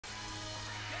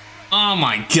Oh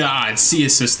my god, C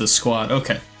assist the squad.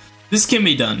 Okay. This can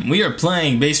be done. We are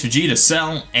playing base Vegeta,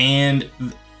 Cell, and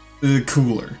the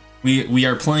cooler. We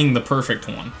are playing the perfect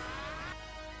one.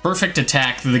 Perfect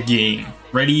attack the game.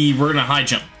 Ready? We're gonna high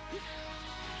jump.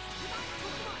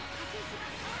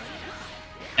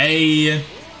 A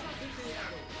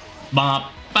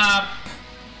bop bop.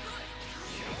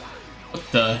 What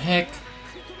the heck?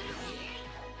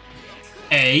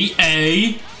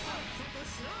 A.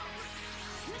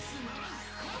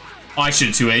 Oh, I should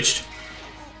have 2H'd.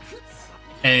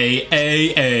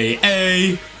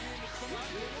 A.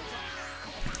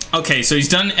 Okay, so he's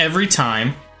done every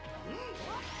time.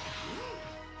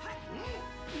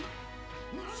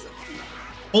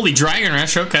 Holy Dragon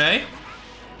Rush, okay.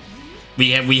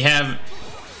 We have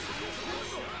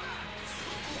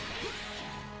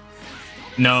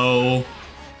no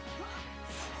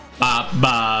bop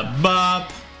bop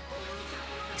bop.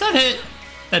 Does that hit?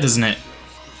 That doesn't hit.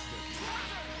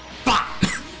 Bop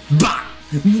bop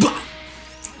bop.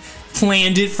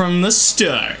 Planned it from the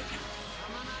start.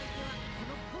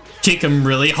 Kick him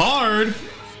really hard.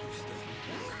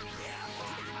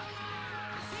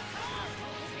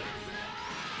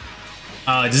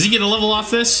 Does he get a level off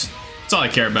this? That's all I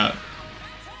care about.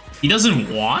 He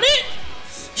doesn't want it?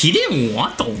 He didn't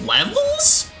want the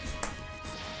levels?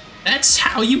 That's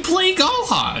how you play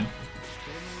Gohan.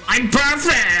 I'm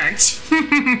perfect!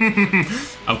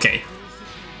 Okay.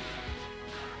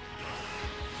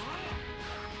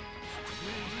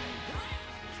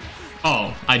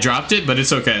 Oh, I dropped it, but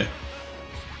it's okay.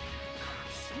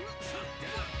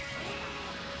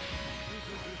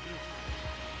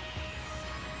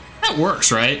 That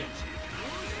works, right?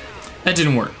 That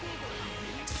didn't work.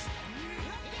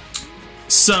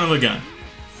 Son of a gun.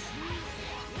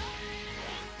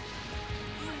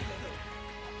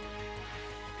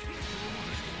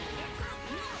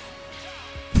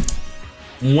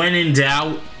 When in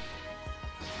doubt,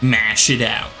 mash it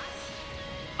out.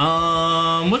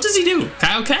 What does he do?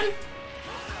 Kaioken?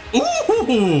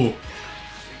 Ooh!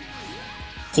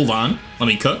 Hold on, let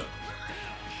me cook.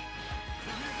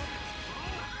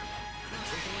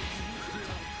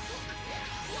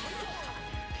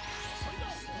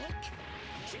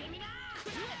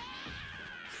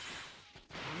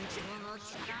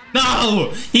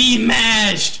 No! He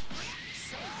mashed!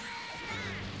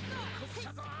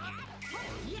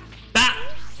 Ah!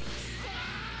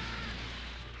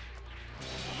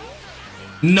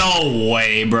 No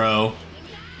way, bro.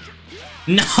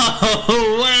 No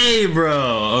way,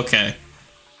 bro. Okay.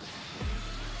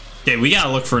 Okay, we gotta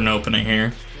look for an opening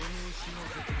here.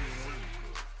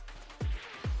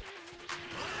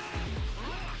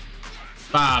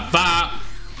 Bop, bop.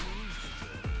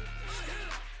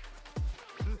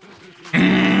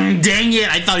 Dang it,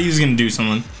 I thought he was gonna do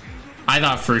something. I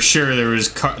thought for sure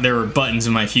there were buttons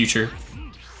in my future.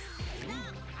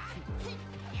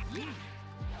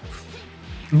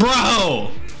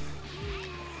 Bro!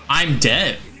 I'm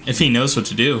dead if he knows what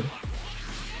to do.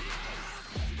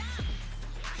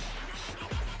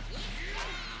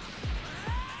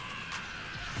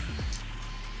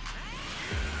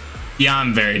 Yeah,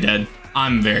 I'm very dead.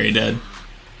 I'm very dead.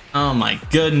 Oh my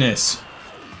goodness.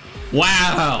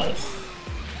 Wow.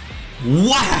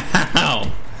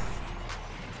 Wow.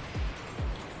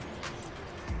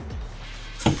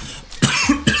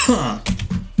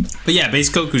 But yeah, base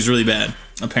Goku's really bad,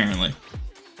 apparently.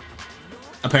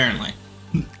 Apparently.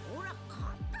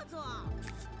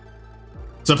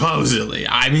 Supposedly.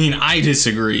 I mean, I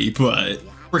disagree, but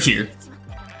we're here.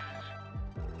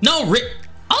 No, Rick.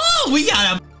 Oh, we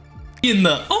got a in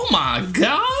the. Oh my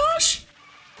gosh.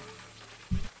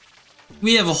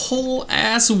 We have a whole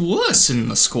ass wuss in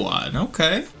the squad.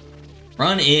 Okay.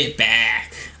 Run it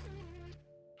back.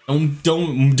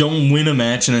 Don't win a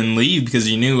match and then leave because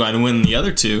you knew I'd win the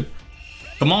other two.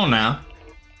 Come on now.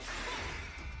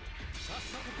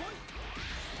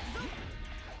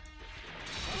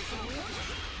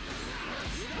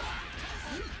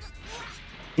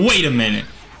 Wait a minute.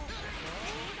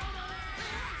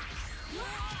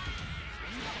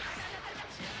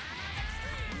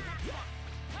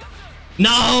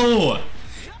 No!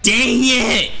 Dang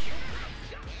it!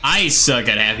 I suck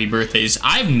at happy birthdays.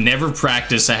 I've never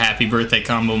practiced a happy birthday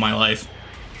combo in my life.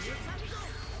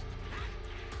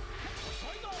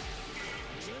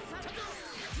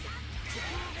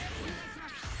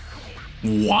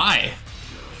 Why?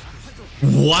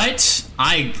 What?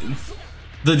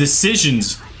 The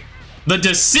decisions. The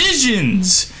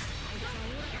decisions!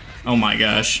 Oh my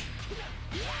gosh.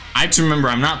 I have to remember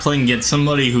I'm not playing against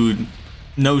somebody who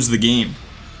knows the game.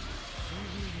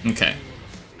 Okay.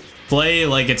 Play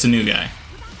like it's a new guy.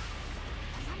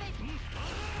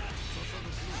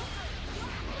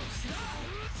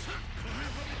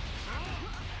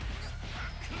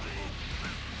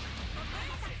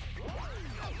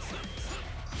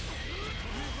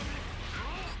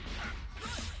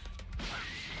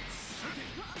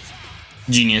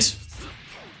 Genius.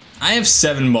 I have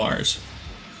 7 bars.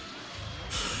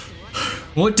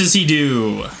 What does he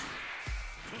do?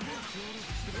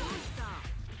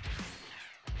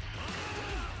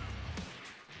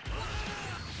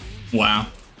 Wow.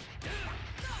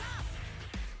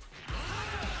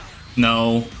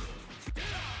 No.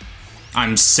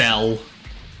 I'm Cell.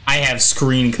 I have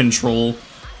screen control.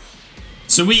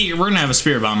 So we're gonna have a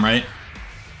Spirit Bomb, right?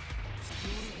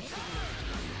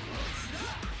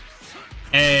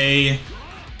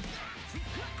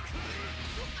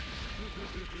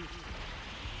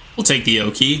 We'll take the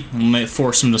Oki. We might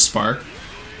force him to spark.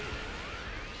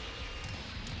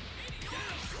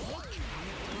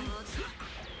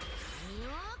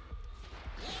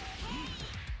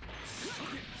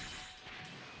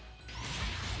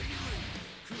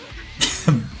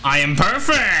 I am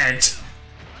perfect!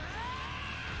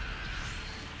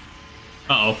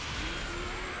 Uh-oh.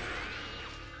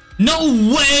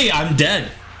 No way! I'm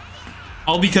dead.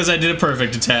 All because I did a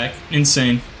perfect attack.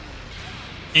 Insane.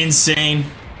 Insane.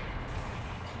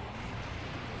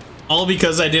 All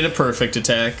because I did a perfect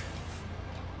attack.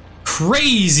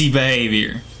 Crazy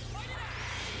behavior.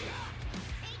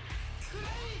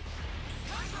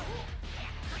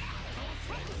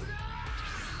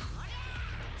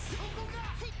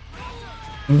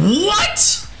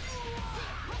 What?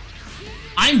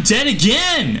 I'm dead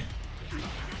again.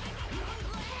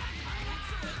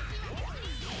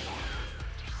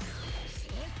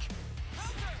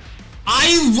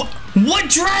 What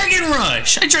Dragon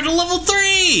Rush? I tried to level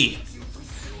 3.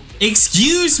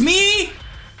 Excuse me?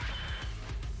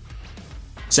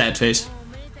 Sad face.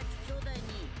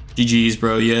 GG's,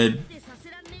 bro. You had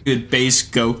good base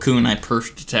Goku and I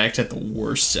perfect attacked at the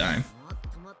worst time.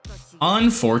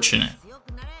 Unfortunate.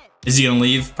 Is he gonna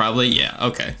leave? Probably, yeah,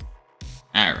 okay.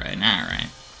 Alright, alright.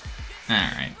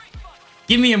 Alright.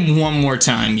 Give me him one more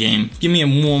time, game. Give me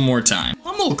him one more time.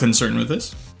 I'm a little concerned with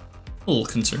this. A little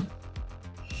concerned.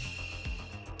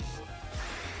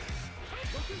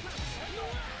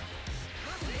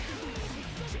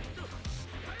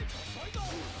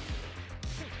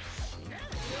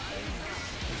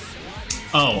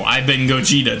 Oh, I've been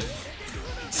Gogeta'd.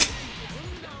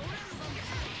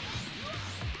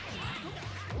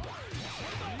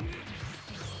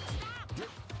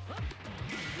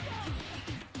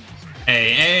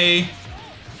 A.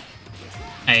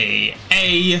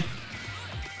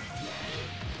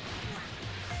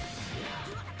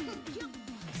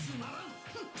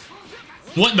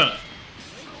 What the?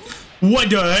 What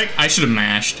the heck? I should have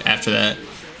mashed after that.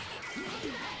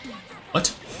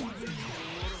 What?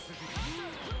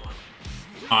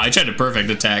 Oh, I tried a perfect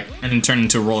attack and then turned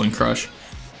into a rolling crush.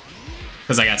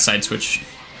 Because I got side switched.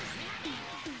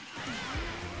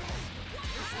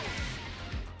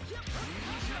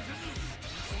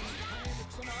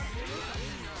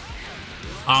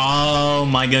 Oh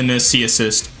my goodness, C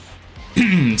assist.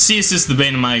 C assist, the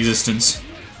bane of my existence.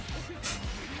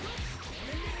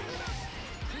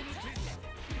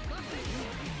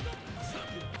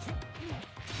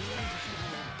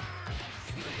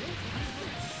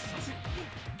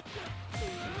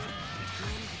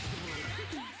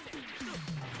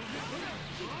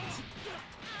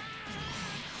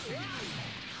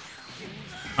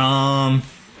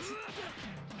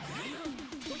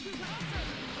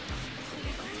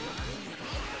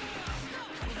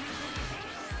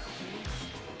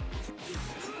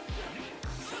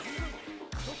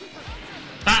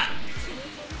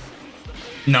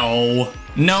 No.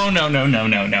 No, no, no, no,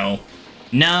 no, no.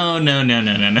 No, no, no,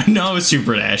 no, no, no. No,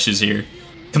 Super Dash is here.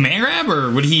 Command grab,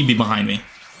 or would he be behind me?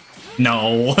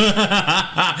 No.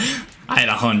 I had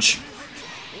a hunch.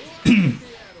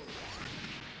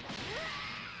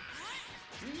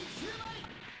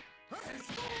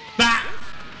 Ah!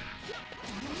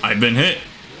 I've been hit.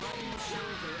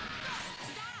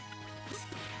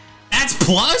 That's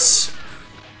plus?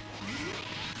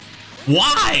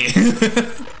 Why?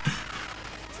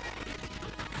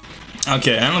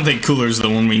 Okay, I don't think Cooler's the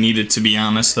one we needed, to be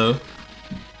honest, though.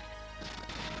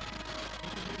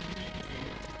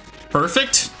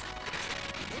 Perfect?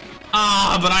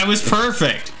 Ah, but I was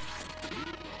perfect.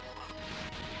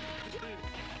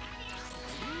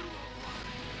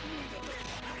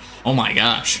 Oh my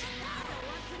gosh.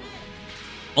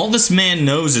 All this man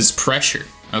knows is pressure.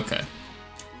 Okay.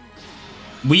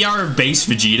 We are base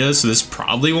Vegeta, so this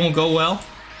probably won't go well.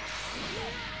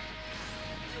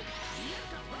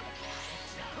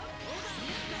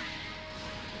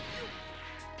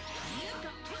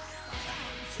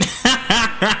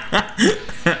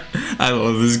 I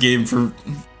love this game for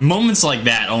moments like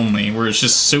that only, where it's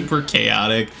just super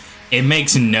chaotic. It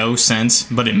makes no sense,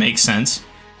 but it makes sense.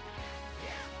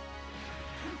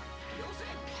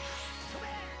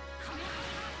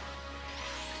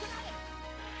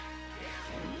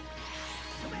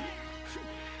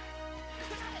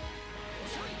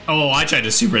 Oh, I tried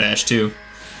to super dash too.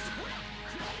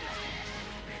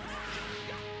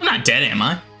 I'm not dead, am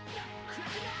I?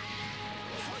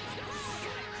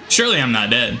 Surely I'm not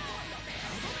dead.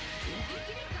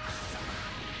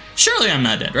 Surely I'm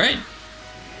not dead, right?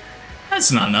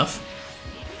 That's not enough.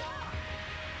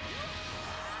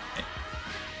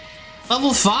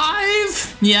 Level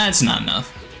 5? Yeah, it's not enough.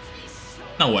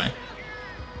 No way.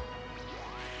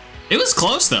 It was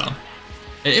close though.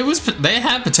 It was, they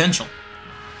had potential.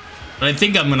 But I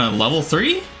think I'm gonna level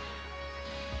 3?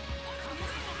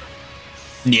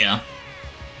 Yeah.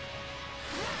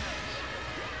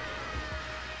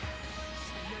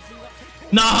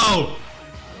 No!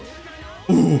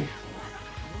 Ooh.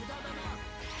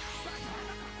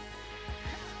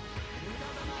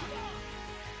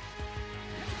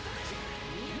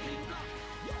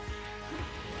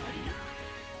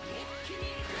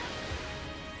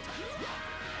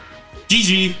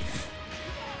 GG.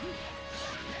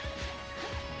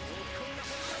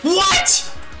 What?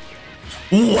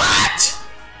 What?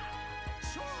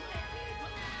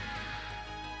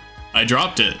 I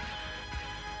dropped it.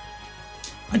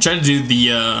 I tried to do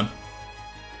the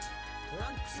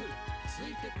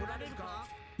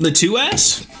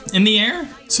 2S in the air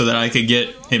so that I could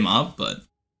get him up, but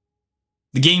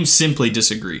the game simply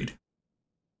disagreed.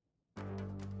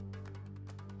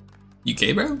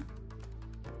 UK, bro?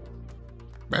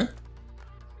 Bro?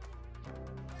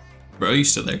 Bro, you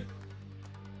still there?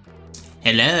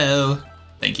 Hello?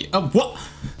 Thank you. Oh, what?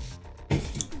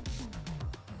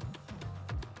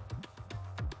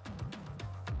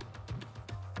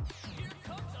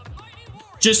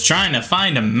 Just trying to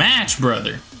find a match,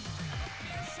 brother.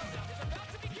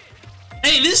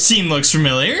 Hey, this team looks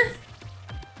familiar.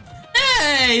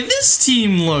 Hey, this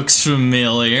team looks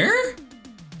familiar.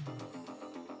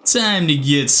 Time to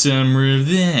get some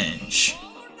revenge.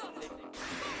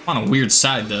 On a weird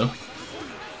side, though.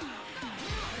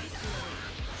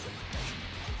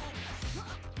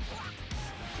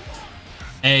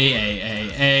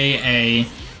 A.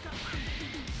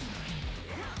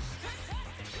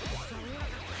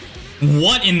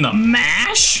 What in the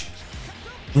mash?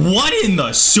 What in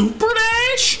the super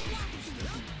dash?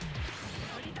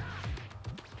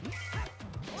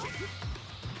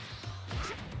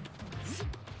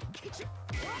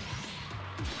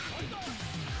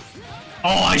 Oh,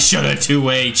 I should have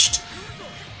 2H'd.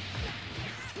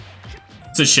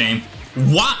 It's a shame.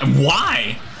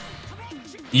 Why?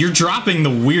 You're dropping the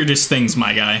weirdest things,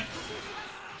 my guy.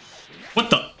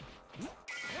 What the?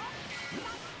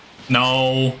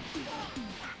 No.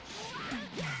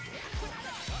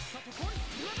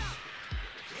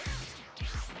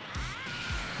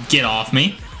 Get off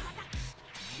me.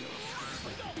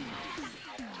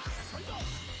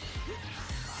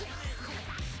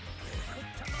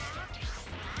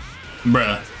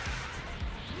 Bruh.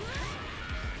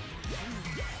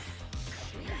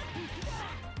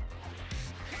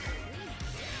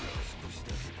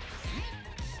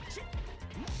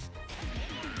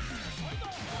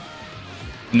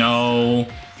 No.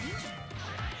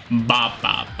 Bop,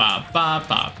 bop, bop, bop,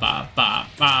 bop, bop, bop,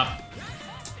 bop.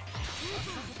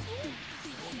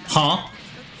 Huh?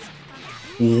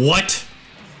 What?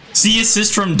 C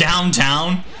assist from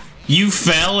downtown? You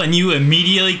fell and you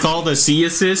immediately called a C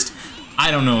assist?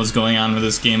 I don't know what's going on with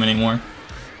this game anymore.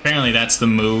 Apparently that's the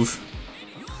move.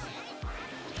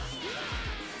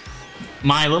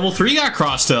 My level 3 got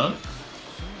crossed up.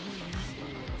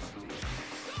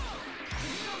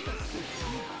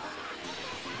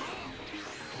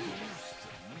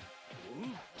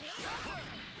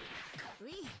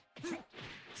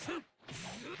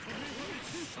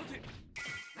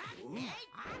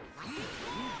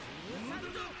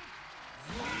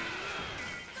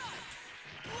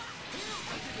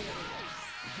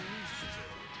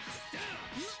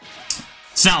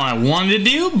 It's not what I wanted to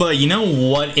do, but you know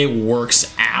what? It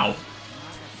works out.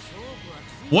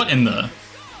 What in the...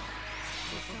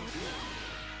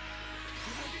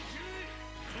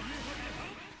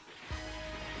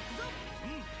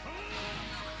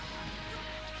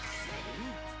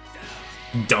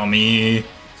 Dummy.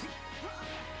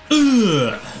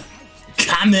 Ugh.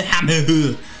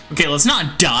 Kamehameha. Okay, let's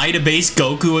not die to base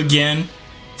Goku again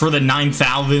for the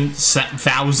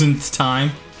 9,000th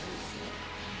time.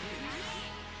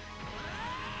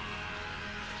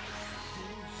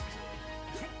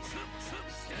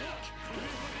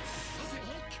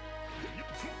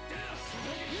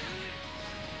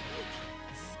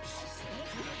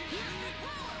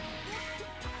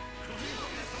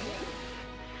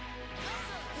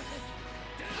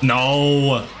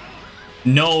 No.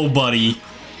 Nobody.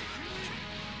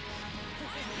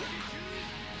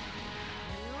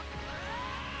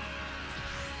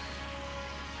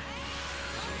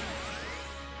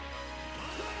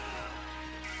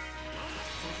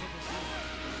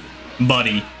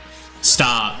 Buddy,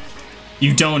 stop.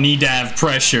 You don't need to have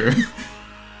pressure.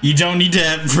 You don't need to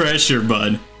have pressure,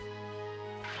 bud.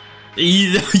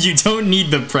 You don't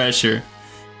need the pressure.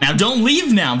 Now, don't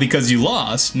leave now because you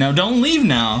lost. Now, don't leave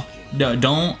now.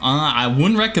 Don't, I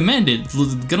wouldn't recommend it.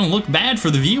 It's gonna look bad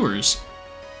for the viewers.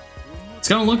 It's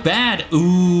gonna look bad.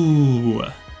 Ooh.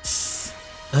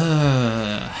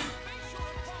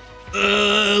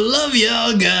 Love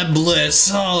y'all. God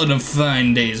bless. All in a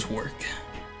fine day's work.